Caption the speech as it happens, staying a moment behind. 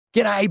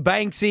G'day,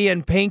 Banksy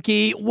and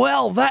Pinky.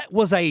 Well, that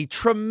was a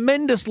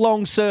tremendous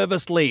long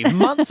service leave.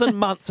 Months and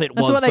months it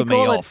was That's what for they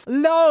me call off. it.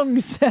 Long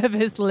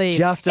service leave.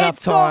 Just enough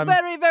it's time so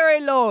very, very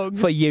long.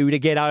 for you to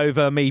get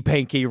over me,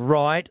 Pinky,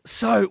 right?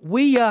 So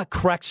we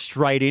cracked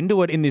straight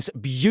into it in this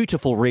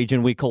beautiful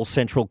region we call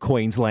Central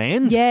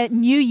Queensland. Yeah,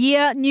 new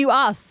year, new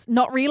us.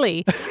 Not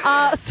really.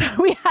 So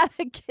we had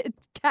a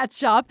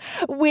catch up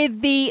with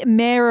the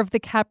Mayor of the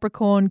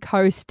Capricorn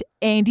Coast,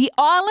 Andy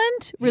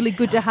Ireland. Really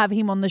good to have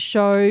him on the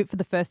show for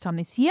the first time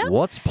this year.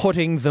 What's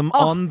putting them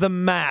on the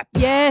map?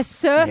 Yeah,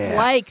 surf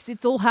lakes.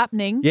 It's all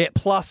happening. Yeah,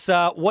 plus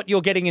what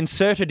you're getting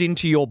inserted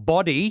into your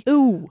body,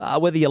 Ooh.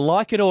 whether you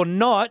like it or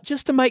not,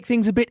 just to make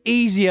things a bit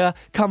easier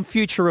come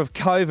future of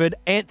COVID.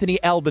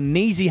 Anthony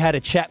Albanese had a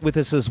chat with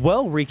us as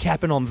well,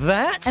 recapping on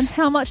that. And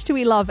how much do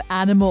we love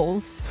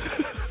animals?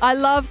 I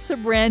love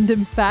some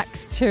random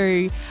facts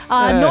too.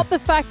 Not the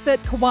fact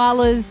that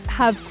koalas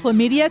have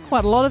chlamydia,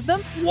 quite a lot of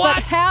them. What?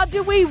 But how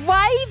do we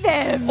weigh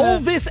them? All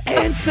this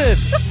answered.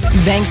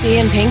 Banksy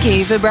and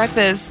Pinky for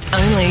breakfast,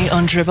 only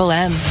on Triple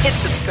M. Hit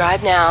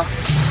subscribe now.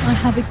 I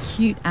have a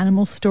cute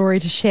animal story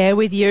to share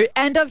with you.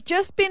 And I've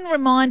just been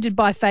reminded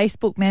by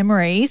Facebook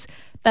memories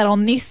that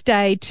on this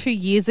day 2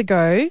 years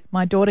ago,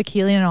 my daughter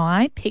Keely and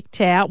I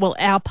picked out, well,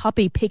 our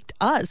puppy picked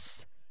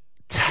us.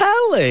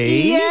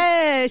 Tally?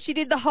 Yeah, she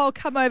did the whole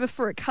come over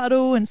for a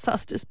cuddle and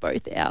sussed us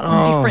both out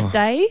on different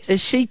days.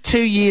 Is she 2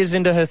 years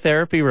into her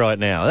therapy right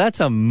now? That's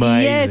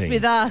amazing. Yes,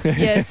 with us,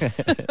 yes.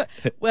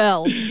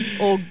 Well,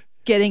 or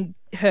getting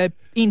her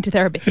into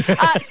therapy.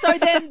 So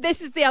then this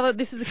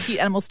is a cute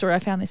animal story I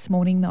found this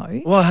morning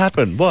though. What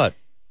happened? What?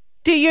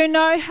 Do you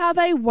know how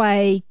they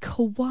weigh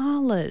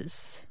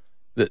koalas?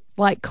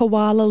 Like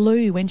Koala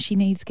Lou when she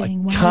needs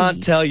getting weighed.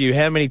 Can't tell you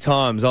how many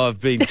times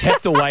I've been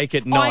kept awake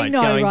at night I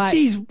know, going, right?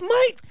 geez,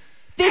 mate,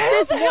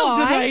 how the hell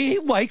do they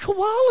weigh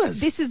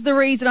koalas? This is the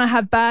reason I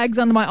have bags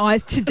under my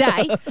eyes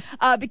today,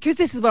 because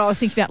this is what I was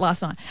thinking about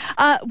last night.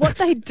 What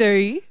they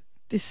do,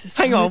 this is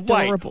so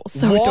adorable. Wait,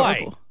 so why?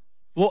 adorable.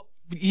 What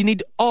you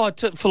need?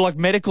 For like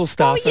medical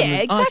stuff. Oh, yeah,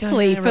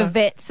 exactly, okay, for right.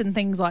 vets and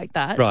things like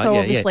that. Right, so yeah,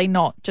 obviously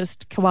not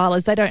just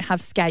koalas. They don't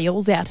have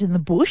scales out in the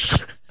bush.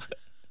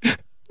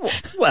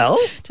 Well,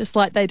 just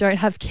like they don't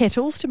have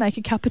kettles to make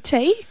a cup of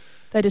tea.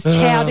 They just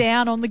chow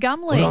down on the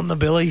gum leaves. put on the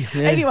billy.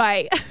 Yeah.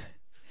 Anyway,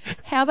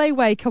 how they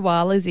weigh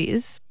koalas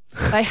is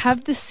they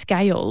have the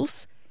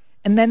scales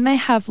and then they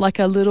have like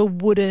a little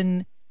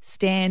wooden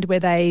stand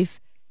where they've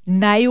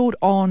nailed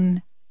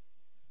on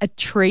a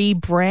tree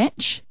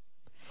branch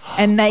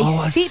and they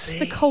sit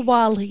the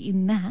koala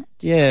in that.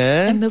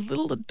 Yeah. And the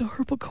little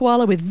adorable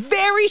koala with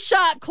very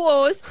sharp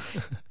claws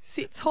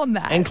sits on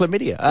that. And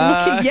chlamydia.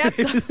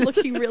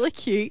 Looking really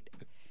cute.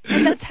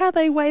 And that's how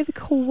they weigh the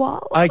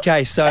koala.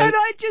 Okay, so And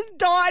I just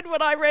died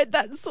when I read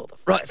that and saw the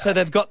photo. right, so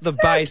they've got the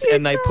base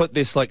and they put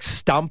this like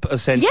stump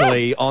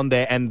essentially on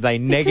there and they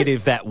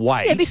negative that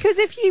weight. Yeah, because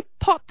if you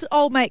popped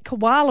old mate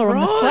koala on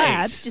the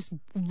slab, just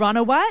run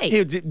away.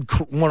 See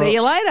See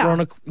you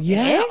later.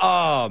 Yeah.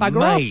 Oh,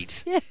 Bugger off.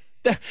 mate. Yeah.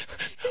 Isn't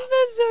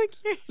that so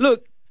cute?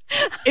 Look,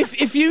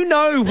 if you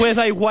know where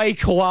they weigh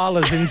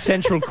koalas in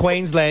Central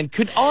Queensland,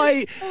 could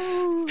I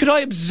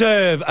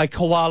observe a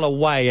koala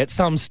weigh at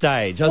some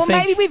stage? Well,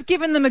 maybe we've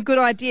given them a good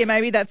idea.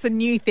 Maybe that's a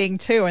new thing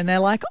too. And they're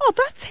like, oh,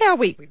 that's how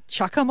we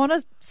chuck them on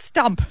a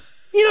stump.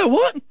 You know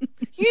what?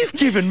 You've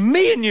given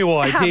me a new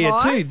idea Have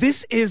I? too.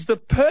 This is the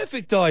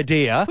perfect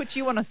idea. Put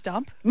you on a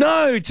stump.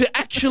 No, to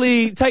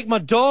actually take my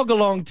dog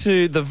along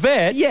to the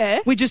vet. Yeah.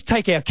 We just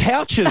take our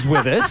couches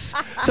with us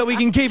so we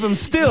can keep them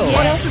still.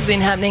 What else has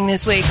been happening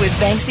this week with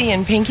Banksy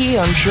and Pinky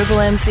on Triple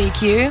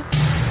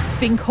MCQ?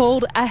 Been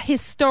called a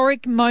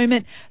historic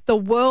moment, the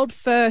world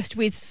first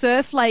with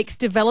Surf Lakes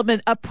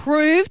development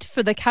approved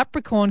for the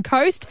Capricorn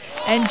Coast.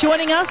 And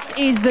joining us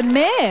is the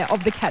Mayor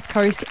of the Cap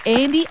Coast,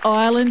 Andy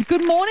Ireland.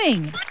 Good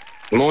morning.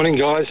 Morning,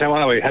 guys. How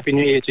are we? Happy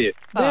New Year to you.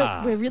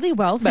 We're really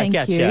well, thank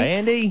Back at you. you,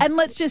 Andy. And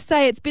let's just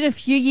say it's been a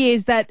few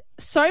years that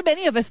so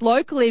many of us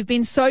locally have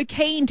been so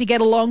keen to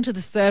get along to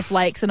the Surf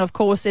Lakes. And, of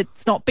course,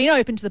 it's not been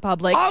open to the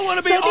public. I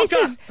want to be So this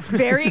Ocker. is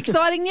very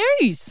exciting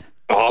news.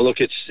 Oh, look,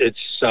 it's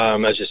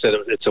as you said,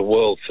 it's a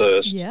world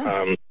first.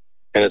 Yeah.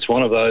 And it's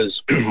one of those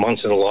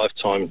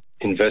once-in-a-lifetime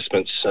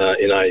investments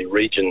in a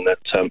region that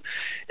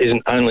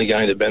isn't only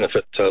going to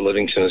benefit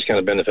Livingston, it's going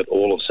to benefit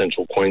all of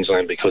Central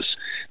Queensland because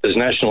there's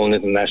national and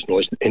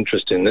international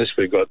interest in this.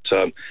 We've got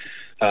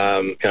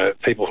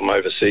people from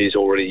overseas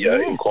already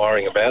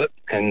inquiring about it.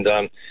 And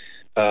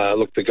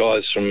look, the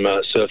guys from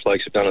Surf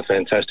Lakes have done a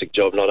fantastic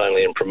job, not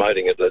only in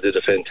promoting it, but they did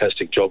a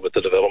fantastic job with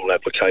the development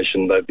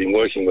application. They've been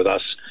working with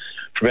us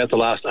for about the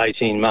last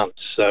 18 months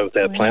with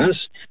our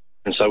planners.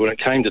 And so when it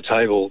came to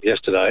table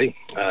yesterday,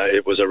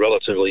 it was a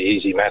relatively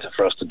easy matter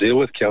for us to deal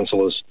with.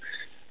 Councillors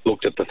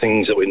looked at the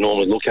things that we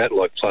normally look at,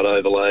 like flood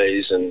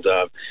overlays and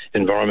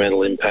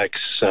environmental impacts,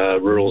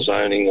 rural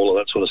zoning, all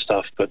of that sort of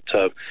stuff. But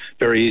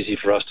very easy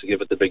for us to give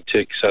it the big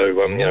tick. So,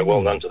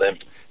 well done to them.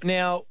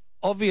 Now,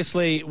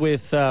 obviously,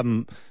 with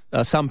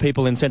some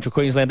people in Central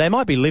Queensland, they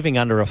might be living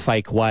under a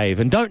fake wave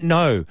and don't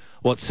know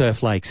what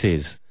Surf Lakes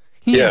is.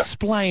 Can you Yeah.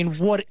 explain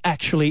what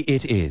actually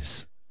it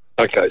is?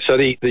 Okay, so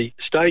the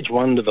Stage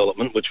 1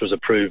 development, which was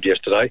approved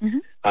yesterday,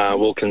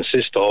 will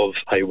consist of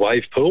a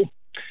wave pool.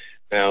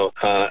 Now,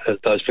 as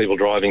those people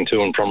driving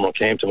to and from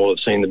Rockhampton will have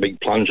seen the big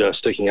plunger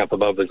sticking up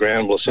above the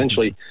ground. Well,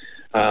 essentially,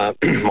 my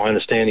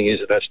understanding is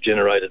that that's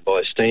generated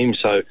by steam.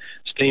 So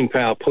steam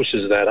power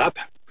pushes that up,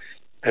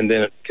 and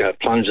then it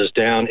plunges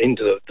down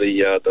into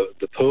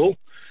the pool,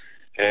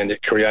 and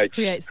it creates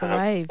the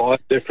waves. 5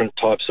 different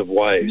types of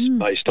waves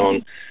based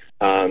on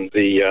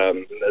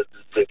the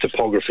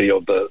topography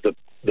of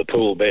the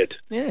pool bed.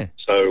 Yeah.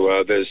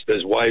 So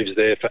there's waves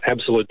there for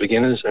absolute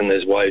beginners, and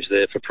there's waves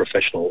there for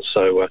professionals.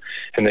 So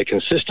and they're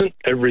consistent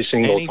every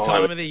single Any time.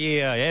 time of the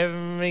year,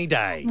 every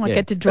day. I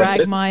get to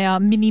drag my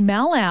mini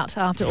Mal out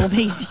after all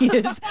these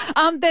years.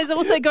 There's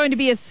also going to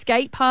be a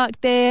skate park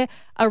there,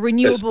 a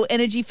renewable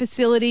energy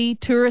facility,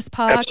 tourist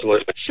park,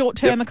 Absolutely.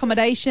 short-term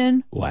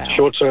accommodation. Wow.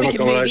 Short-term We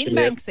can move accommodation.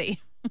 in, Banksy.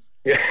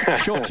 Yeah.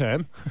 Short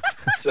term.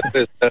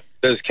 So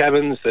there's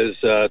cabins, there's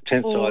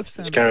tent sites,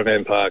 Awesome. there's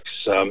caravan parks.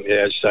 So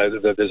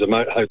there's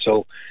a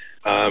hotel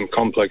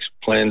complex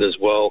planned as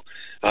well.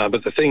 But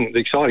the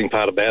exciting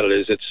part about it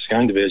is it's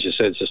going to be, as you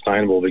said,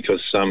 sustainable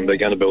because they're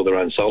going to build their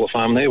own solar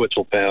farm there, which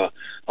will power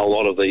a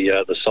lot of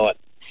the site.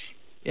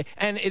 Yeah,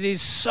 and it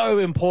is so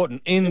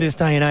important in this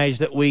day and age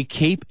that we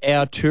keep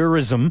our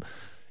tourism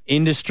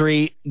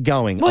industry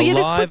going Well, yeah,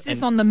 this alive. puts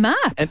this on the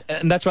map.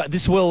 And that's right.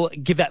 This will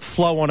give that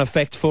flow-on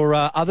effect for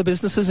other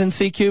businesses in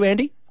CQ,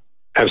 Andy?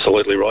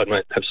 Absolutely right,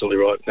 mate. Absolutely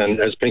right. And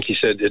as Pinky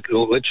said, it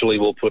literally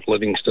will put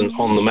Livingston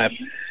on the map.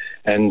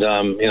 And,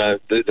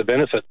 the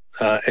benefit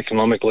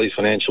economically,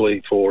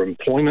 financially for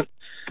employment,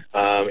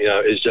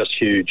 is just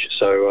huge.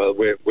 So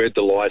we're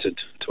delighted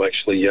to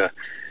actually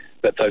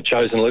that they've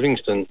chosen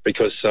Livingston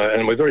because,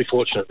 and we're very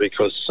fortunate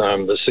because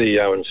the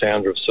CEO and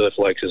founder of Surf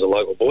Lakes is a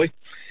local boy.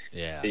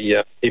 Yeah.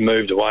 He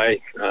moved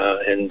away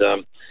and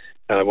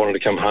wanted to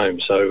come home.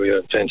 So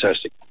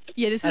fantastic.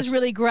 Yeah, this is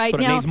really great.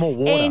 but it Now, needs more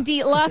water.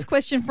 Andy, last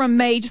question from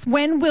me. Just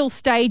when will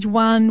Stage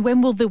 1,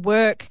 when will the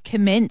work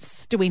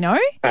commence? Do we know?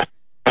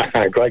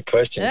 Great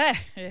question. Yeah.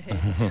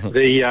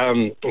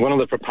 The one of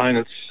the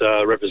proponents'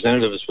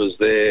 representatives was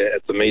there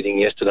at the meeting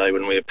yesterday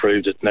when we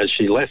approved it, and as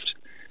she left,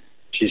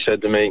 she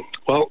said to me,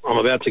 "Well, I'm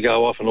about to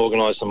go off and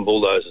organise some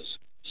bulldozers."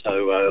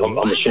 So I'm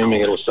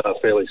assuming it'll start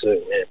fairly soon.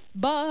 Yeah.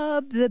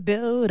 Bob the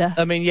Builder.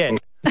 I mean, yeah.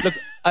 Look,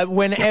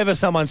 whenever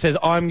someone says,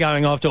 I'm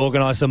going off to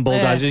organise some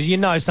bulldozers, you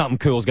know something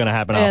cool's going to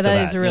happen after that. Yeah,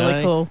 that is really you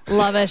know? cool.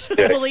 Love it.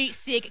 Fully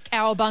sick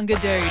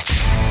cowabunga dude.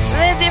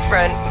 They're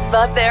different,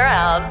 but they're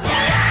ours.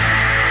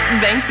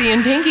 Banksy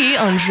and Pinky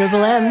on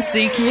Triple M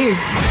CQ.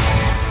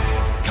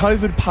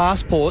 COVID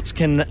passports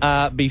can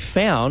be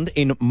found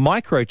in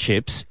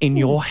microchips in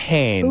your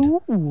hand.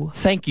 Ooh.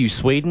 Thank you,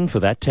 Sweden, for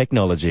that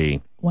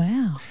technology.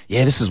 Wow.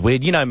 Yeah, this is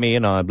weird. You know me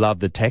and I love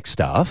the tech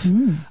stuff. So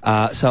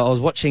I was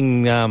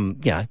watching,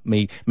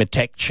 my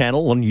tech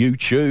channel on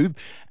YouTube,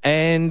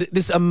 and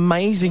this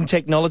amazing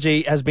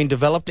technology has been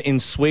developed in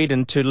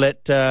Sweden to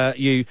let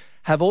you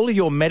have all of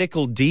your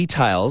medical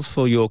details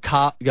for your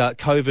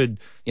COVID,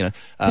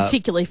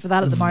 Particularly for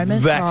that at the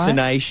moment.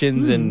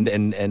 vaccinations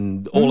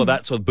and all of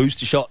that sort of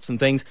booster shots and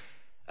things.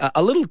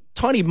 A little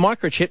tiny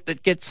microchip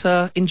that gets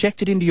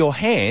injected into your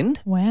hand,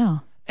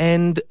 Wow.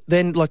 and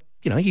then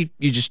you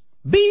just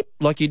beep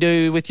like you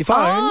do with your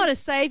phone. Oh, to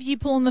save you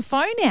pulling the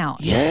phone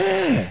out.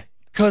 Yeah,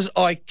 because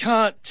I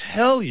can't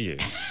tell you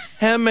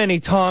how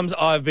many times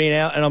I've been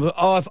out and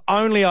if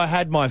only I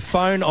had my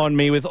phone on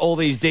me with all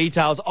these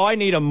details. I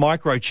need a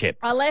microchip.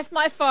 I left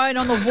my phone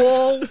on the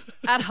wall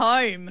at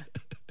home.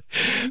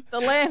 The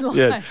landline.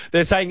 Yeah,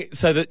 they're saying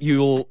so that you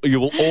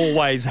will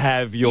always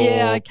have your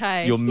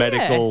your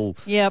medical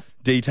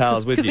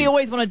details with you. Because we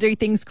always want to do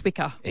things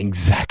quicker.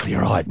 Exactly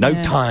right.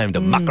 No time to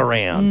muck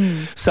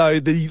around. So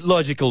the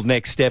logical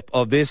next step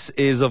of this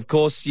is, of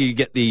course, you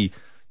get the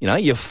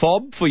your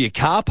fob for your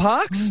car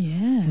parks. Oh,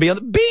 yeah. Be on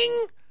the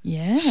bing.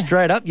 Yeah.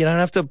 Straight up. You don't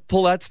have to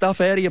pull that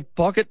stuff out of your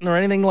pocket or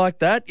anything like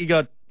that. You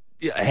got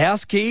your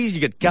house keys,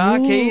 you got car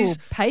keys,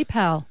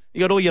 PayPal. you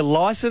got all your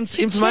license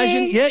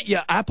information. Yeah,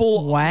 your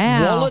Apple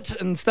wallet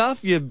and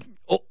stuff.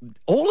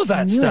 All of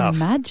that Can stuff.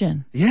 you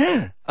imagine?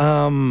 Yeah.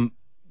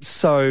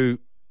 So,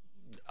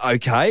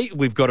 okay,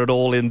 we've got it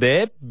all in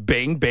there.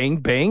 Bing, bing,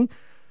 bing.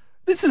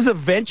 This is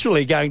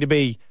eventually going to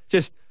be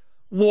just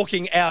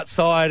walking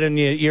outside and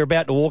you're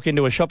about to walk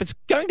into a shop. It's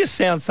going to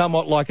sound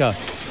somewhat like a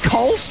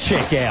Coles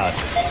checkout.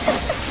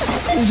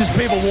 It's just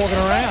people walking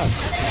around.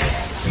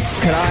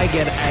 Could I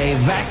get a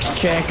vax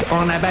check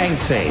on a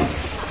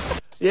Banksy?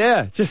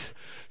 Yeah, just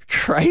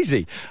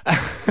crazy.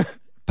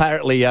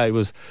 Apparently, he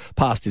was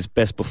past his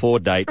best before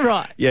date.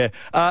 Right. Yeah.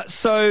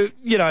 So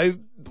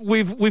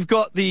we've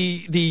got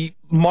the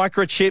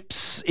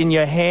microchips in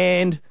your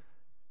hand.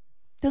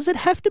 Does it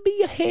have to be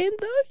your hand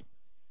though?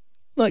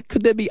 Like,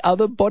 could there be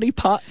other body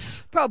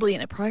parts Probably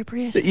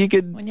inappropriate that you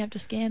could? when you have to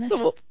scan it.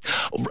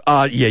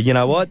 Yeah, you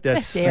know what?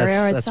 Best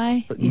area, I'd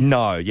say.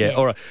 No, yeah.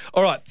 All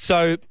right.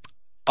 So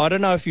I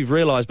don't know if you've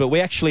realised, but we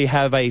actually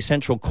have a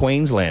Central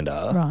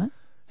Queenslander Right.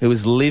 who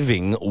is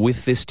living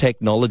with this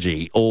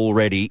technology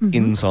already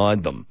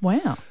inside them.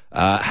 Wow.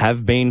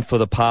 Have been for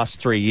the past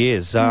 3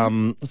 years.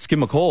 Let's give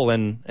them a call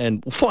and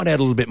we'll find out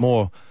a little bit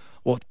more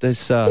what this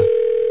stuff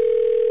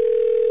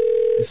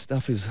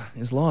is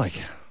like.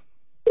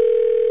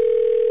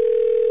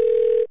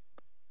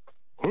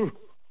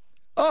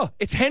 Oh,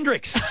 it's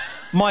Hendrix,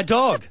 my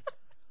dog.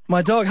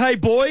 My dog. Hey,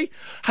 boy.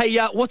 Hey,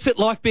 what's it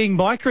like being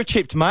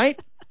microchipped, mate?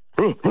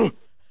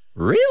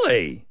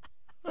 Really?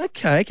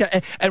 Okay.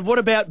 And what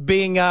about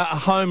being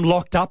home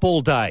locked up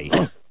all day?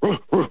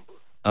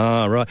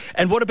 Oh, right.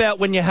 And what about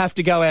when you have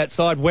to go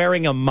outside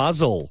wearing a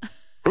muzzle?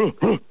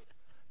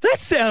 That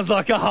sounds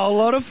like a whole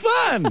lot of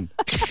fun.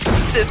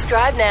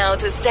 Subscribe now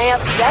to stay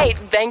up to date.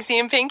 Banksy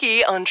and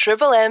Pinky on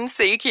Triple M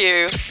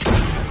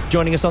CQ.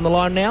 Joining us on the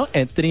line now,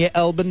 Anthony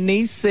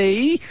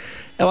Albanese.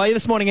 How are you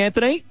this morning,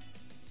 Anthony?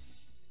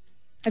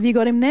 Have you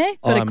got him there?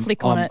 Got to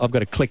click on it. I've got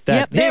to click that.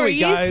 Yep, there we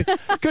he go. is.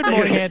 Good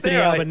morning, Anthony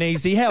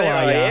Albanese. How are you?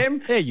 I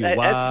am. There you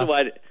are.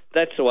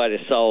 That's the way to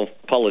solve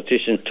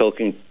politicians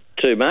talking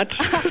too much.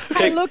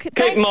 Hey, look, keep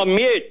them on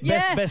mute.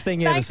 Best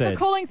thing you ever said. Thanks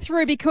for calling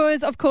through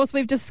because, of course,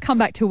 we've just come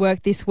back to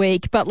work this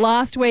week. But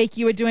last week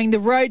you were doing the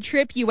road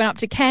trip. You went up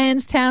to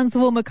Cairns,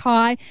 Townsville,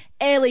 Mackay,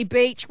 Airlie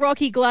Beach,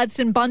 Rocky,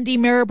 Gladstone, Bundy,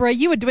 Maryborough.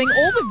 You were doing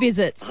all the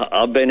visits.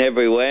 I've been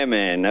everywhere,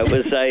 man. It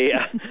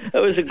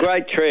was a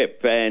great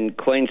trip, and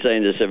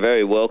Queenslanders are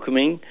very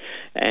welcoming.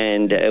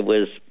 And it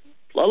was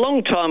a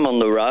long time on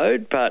the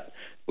road, but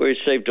we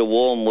received a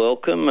warm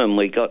welcome, and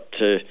we got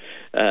to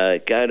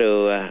go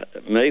to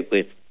meet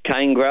with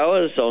cane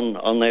growers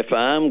on their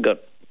farm.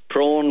 Got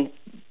prawn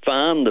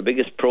farm, the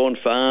biggest prawn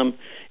farm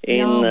in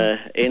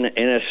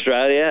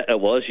Australia. It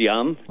was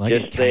yum. I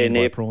just get there cane by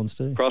near prawns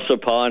too.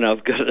 Proserpine,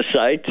 I've got to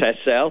say.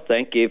 Tassal,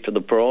 thank you for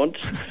the prawns.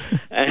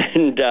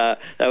 And that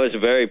was a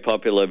very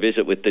popular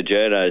visit with the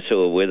journos who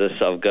were with us,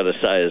 I've got to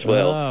say as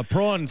well.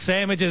 Prawn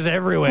sandwiches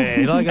everywhere.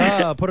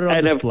 Put it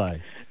on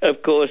display.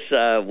 Of course,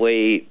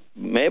 we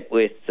met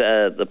with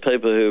the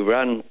people who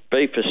run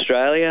Beef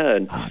Australia,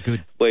 and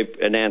good. We've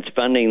announced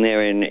funding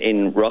there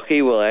in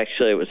Rocky. Well,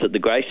 actually, it was at the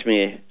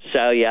Gracemere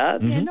Sale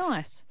Yard. Yeah,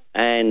 nice.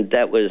 And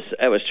that was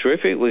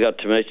terrific. We got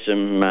to meet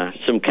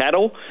some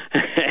cattle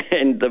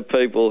and the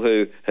people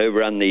who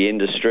run the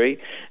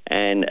industry,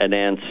 and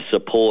announce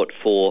support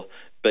for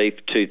Beef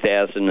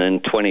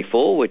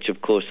 2024, which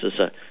of course is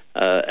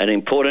an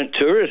important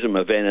tourism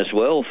event as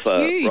well for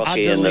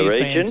Rocky and the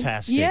region.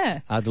 Fantastic. Yeah.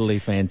 Utterly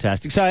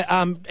fantastic. So,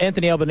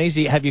 Anthony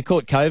Albanese, have you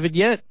caught COVID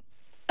yet?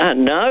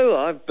 No,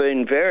 I've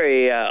been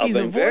very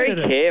avoided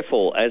it.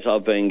 careful as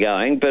I've been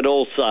going, but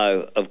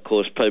also, of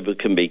course, people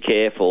can be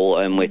careful,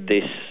 and with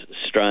this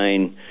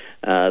strain,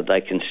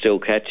 they can still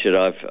catch it.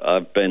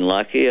 I've been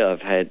lucky.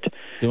 I've had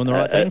doing the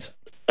right things.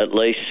 At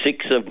least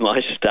 6 of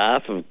my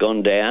staff have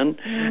gone down,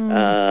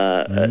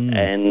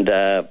 and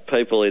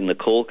people in the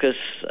caucus,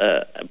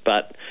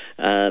 but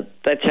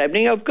that's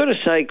happening. I've got to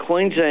say,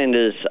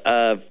 Queenslanders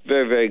are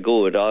very, very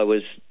good. I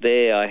was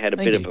there. I had a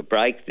bit of a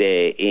break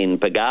there in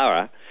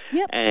Bargara.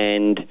 Yep.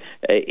 And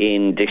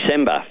in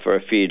December for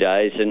a few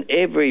days, and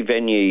every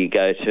venue you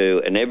go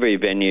to, and every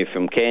venue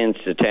from Cairns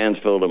to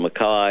Townsville to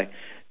Mackay,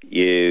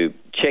 you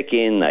check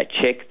in, they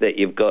check that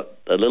you've got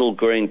a little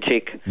green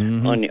tick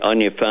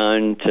on your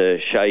phone to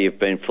show you've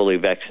been fully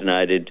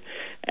vaccinated,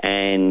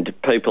 and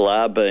people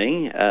are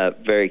being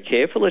very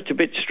careful. It's a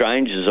bit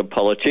strange as a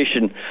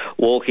politician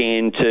walking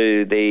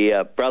into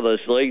the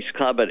Brothers Leagues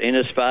Club at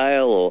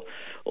Innisfail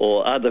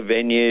or other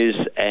venues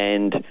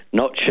and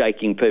not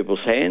shaking people's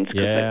hands,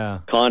 because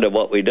that's kind of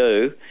what we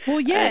do. Well,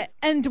 yeah,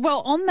 and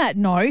on that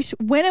note,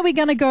 when are we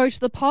going to go to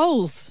the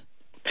polls?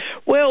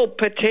 Well,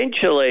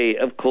 potentially,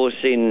 of course,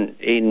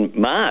 in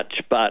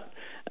March, but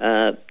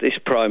this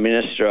Prime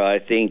Minister, I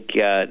think,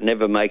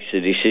 never makes a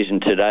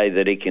decision today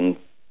that he can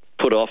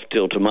put off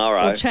till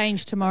tomorrow. Or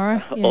change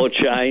tomorrow. Yeah. Or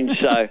change,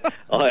 so...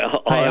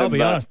 I'll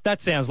be honest, that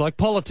sounds like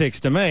politics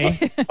to me.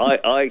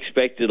 I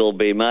expect it'll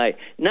be May.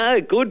 No,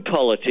 good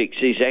politics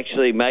is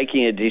actually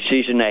making a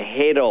decision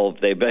ahead of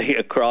there being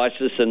a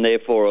crisis and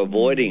therefore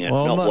avoiding it,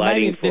 not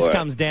waiting for it. This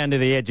comes down to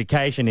the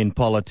education in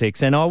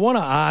politics, and I want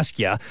to ask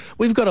you,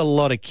 we've got a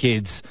lot of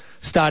kids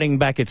starting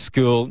back at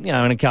school, in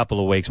a couple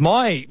of weeks.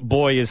 My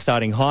boy is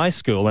starting high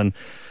school, and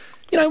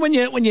when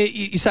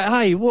you say,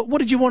 hey, what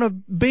did you want to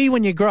be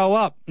when you grow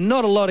up?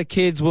 Not a lot of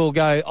kids will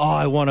go,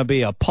 I want to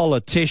be a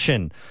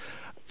politician.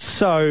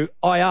 So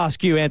I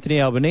ask you, Anthony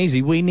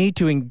Albanese, we need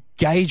to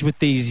engage with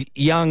these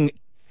young,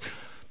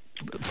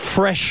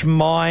 fresh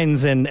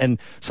minds and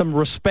some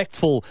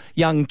respectful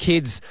young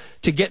kids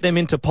to get them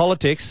into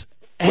politics.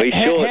 How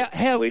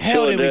do we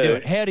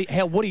do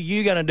it? What are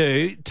you going to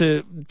do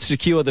to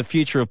secure the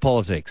future of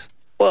politics?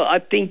 Well, I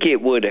think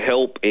it would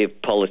help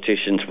if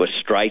politicians were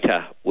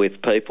straighter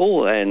with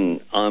people,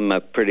 and I'm a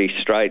pretty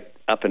straight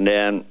up and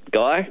down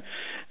guy,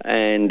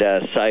 and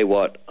say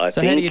what I think.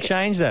 So how do you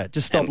change that?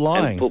 Just stop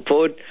lying? And put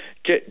forward,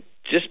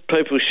 just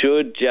people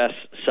should just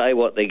say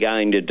what they're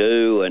going to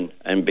do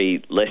and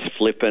be less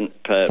flippant,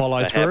 Follow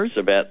perhaps through?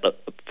 about the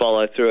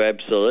follow through.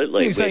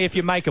 Absolutely. You say if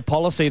you make a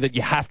policy that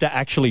you have to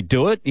actually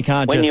do it, you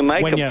can't when just you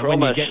make when a you,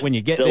 promise, when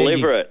you get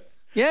deliver there, it.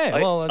 Yeah,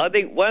 well, I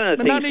think one of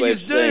the none things of we've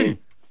yous do. seen.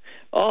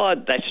 Oh,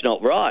 that's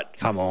not right.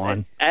 Come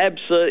on.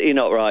 Absolutely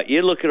not right.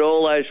 You look at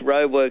all those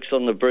roadworks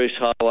on the Bruce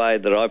Highway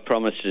that I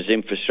promised as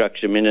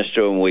infrastructure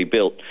minister and we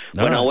built.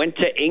 No. When I went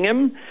to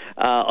Ingham,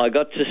 I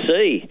got to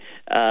see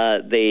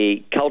the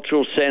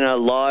cultural centre,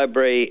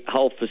 library,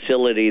 whole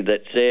facility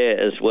that's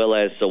there, as well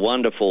as the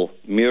wonderful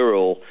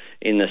mural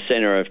in the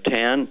centre of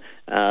town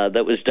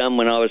that was done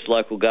when I was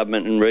local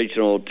government and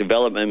regional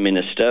development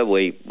minister.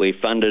 We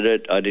funded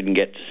it. I didn't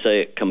get to see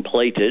it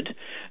completed.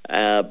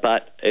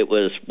 But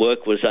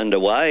work was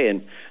underway,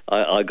 and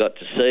I got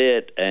to see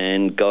it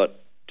and got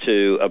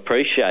to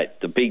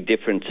appreciate the big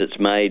difference it's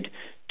made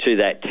to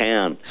that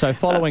town. So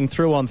following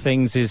through on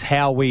things is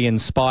how we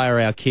inspire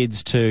our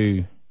kids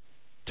to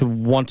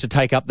want to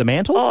take up the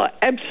mantle? Oh,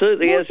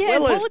 absolutely. Well, as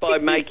well as by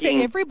politics making...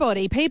 is for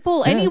everybody.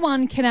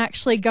 Anyone can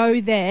actually go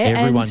there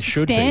Everyone and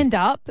should stand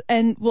up.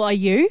 And, well, are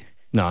you?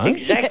 No.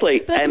 Exactly.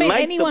 But that's and mean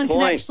make anyone the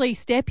can point. actually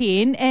step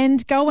in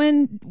and go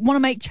and want to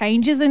make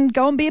changes and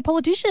go and be a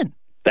politician.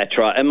 That's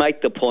right. And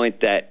make the point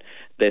that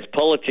there's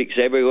politics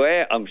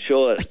everywhere. I'm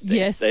sure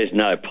Yes. there's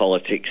no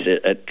politics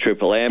at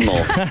Triple M. Or,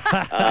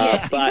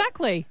 Yes, but,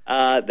 exactly.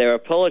 there are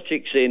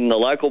politics in the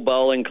local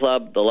bowling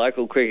club, the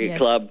local cricket Yes.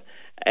 club,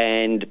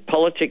 and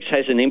politics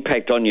has an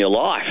impact on your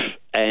life.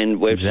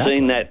 And we've Exactly.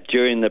 seen that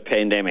during the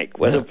pandemic.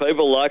 Whether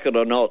people like it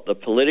or not, the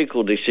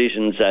political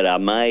decisions that are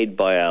made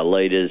by our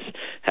leaders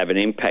have an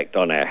impact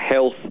on our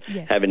health,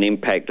 Yes. have an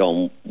impact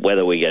on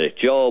whether we get a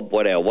job,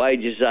 what our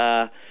wages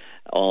are,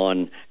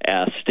 on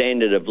our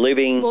standard of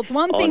living. Well, it's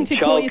one thing on to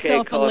call childcare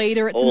yourself a costs,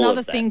 leader. It's all another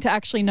of that. thing to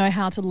actually know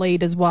how to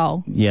lead as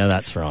well. Yeah,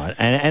 that's right.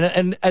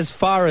 And as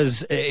far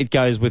as it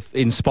goes with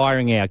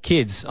inspiring our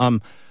kids,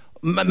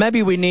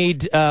 maybe we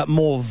need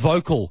more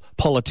vocal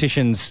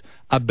politicians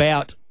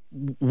about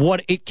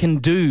what it can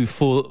do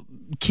for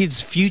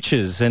kids'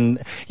 futures.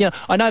 And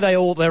I know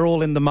they're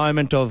all in the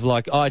moment of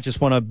like, I just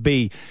want to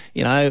be,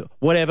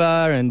 whatever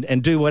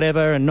and do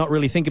whatever and not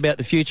really think about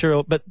the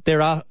future. But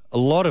there are a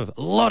lot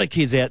of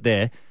kids out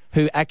there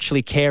who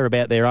actually care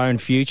about their own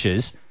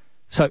futures.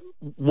 So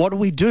what do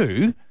we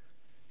do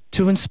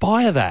to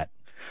inspire that?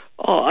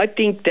 Oh, I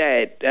think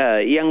that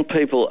young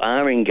people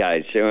are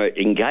engaged. They're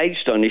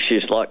engaged on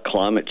issues like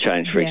climate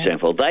change, for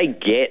example. They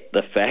get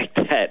the fact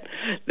that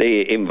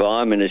the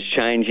environment is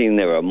changing.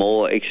 There are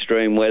more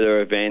extreme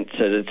weather events,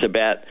 and it's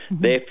about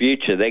their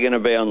future. They're going to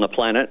be on the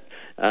planet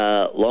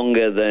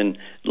longer than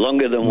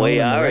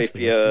we are,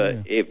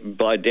 if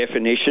by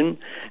definition.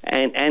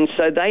 And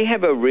so they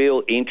have a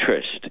real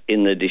interest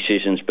in the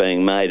decisions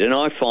being made, and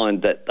I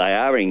find that they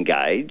are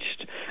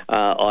engaged.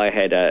 I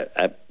had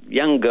a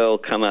young girl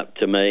come up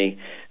to me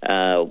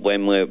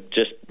when we were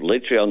just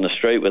literally on the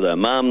street with her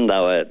mum.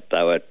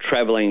 They were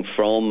travelling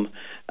from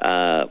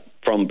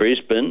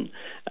Brisbane,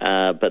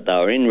 but they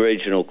were in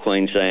regional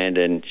Queensland,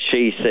 and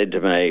she said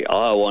to me,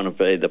 I want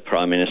to be the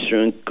Prime Minister,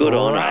 and good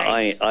on her.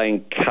 I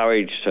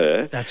encouraged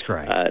her. That's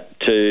great.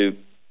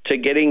 To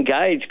get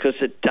engaged, because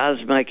it does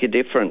make a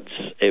difference.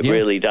 It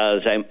really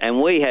does.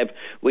 And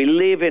we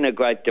live in a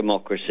great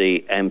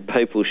democracy, and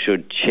people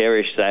should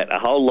cherish that. A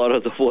whole lot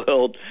of the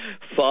world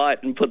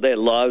fight and put their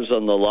lives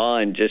on the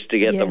line just to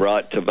get the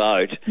right to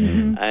vote.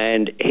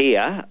 And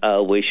here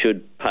we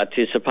should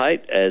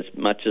participate as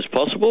much as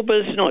possible, but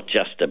it's not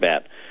just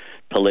about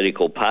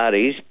political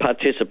parties.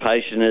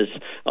 Participation is,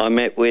 I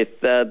met with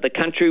the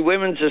Country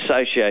Women's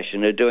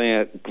Association, who are doing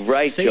a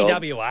great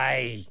job.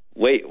 CWA.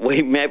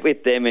 We met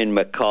with them in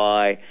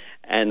Mackay,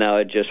 and they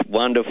were just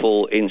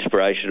wonderful,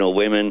 inspirational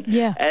women,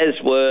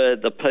 as were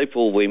the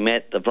people we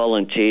met, the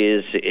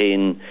volunteers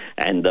and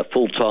the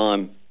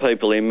full-time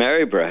people in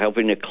Maryborough,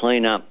 helping to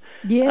clean up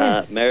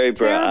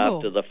Maryborough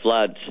after the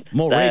floods.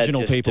 More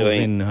regional people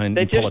in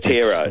they're politics. just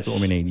heroes. That's what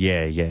we need.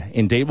 Yeah,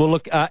 indeed. Well,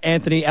 look,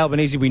 Anthony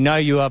Albanese, we know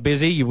you are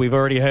busy. We've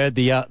already heard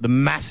the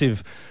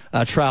massive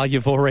trail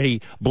you've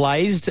already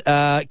blazed.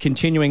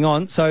 Continuing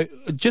on. So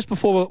just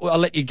before I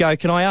let you go,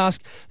 can I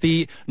ask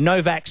the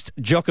Novak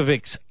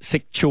Djokovic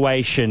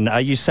situation?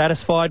 Are you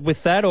satisfied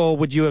with that, or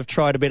would you have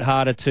tried a bit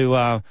harder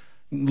to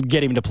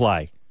get him to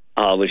play?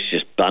 I was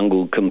just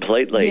bungled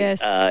completely. Yes.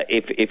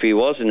 If he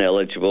wasn't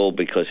eligible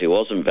because he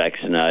wasn't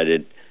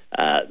vaccinated,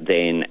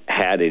 then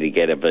how did he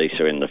get a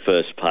visa in the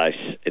first place?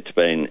 It's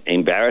been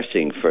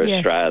embarrassing for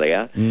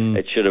Australia.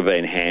 It should have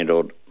been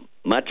handled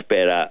much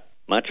better,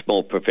 much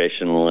more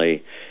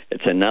professionally.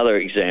 It's another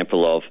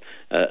example of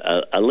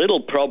a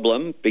little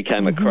problem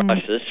became a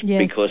crisis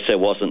because there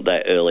wasn't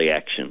that early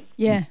action.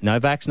 Yeah. No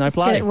vax, no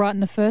play. Get it right in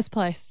the first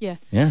place. Yeah.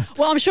 Yeah.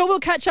 Well, I'm sure we'll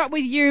catch up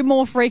with you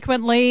more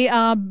frequently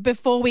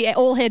before we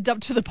all head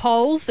up to the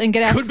polls and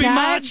get our Could be snags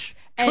March.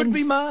 Could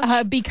be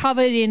March. be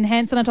covered in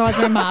hand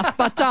sanitizer and mask.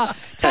 But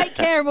take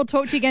care, and we'll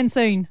talk to you again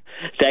soon.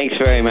 Thanks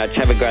very much.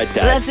 Have a great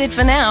day. That's it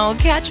for now.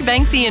 Catch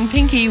Banksy and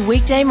Pinky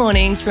weekday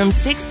mornings from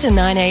 6 to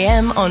 9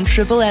 a.m. on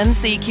Triple M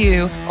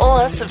CQ.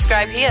 Or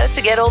subscribe here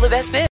to get all the best bits.